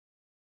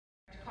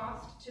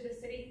to the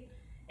city,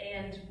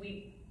 and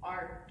we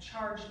are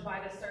charged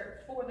by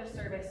for the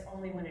service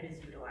only when it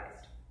is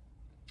utilized.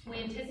 We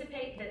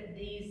anticipate that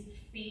these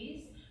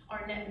fees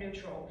are net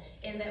neutral,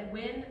 and that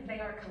when they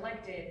are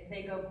collected,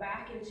 they go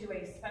back into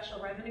a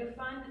special revenue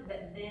fund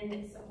that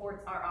then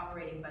supports our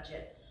operating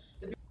budget,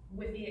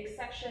 with the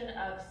exception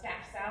of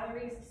staff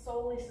salaries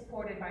solely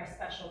supported by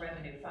special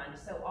revenue fund.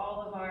 So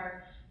all of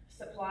our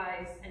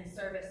supplies and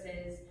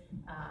services,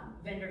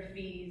 vendor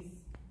fees,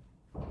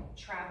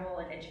 travel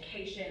and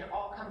education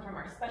all come from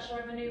our special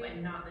revenue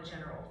and not the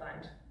general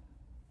fund.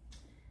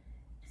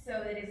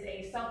 So it is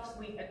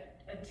we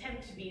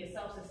attempt to be a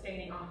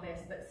self-sustaining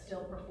office, but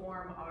still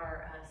perform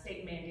our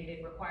state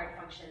mandated required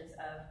functions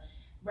of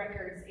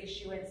records,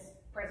 issuance,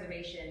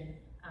 preservation,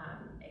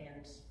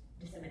 and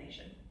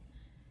dissemination.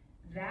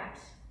 That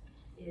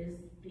is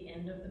the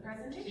end of the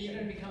presentation. So you're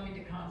going to be coming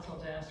to council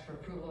to ask for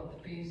approval of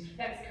the fees?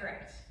 That's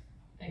correct.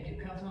 Thank you.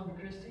 Councilmember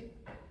Christie?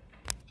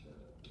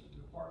 The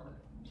department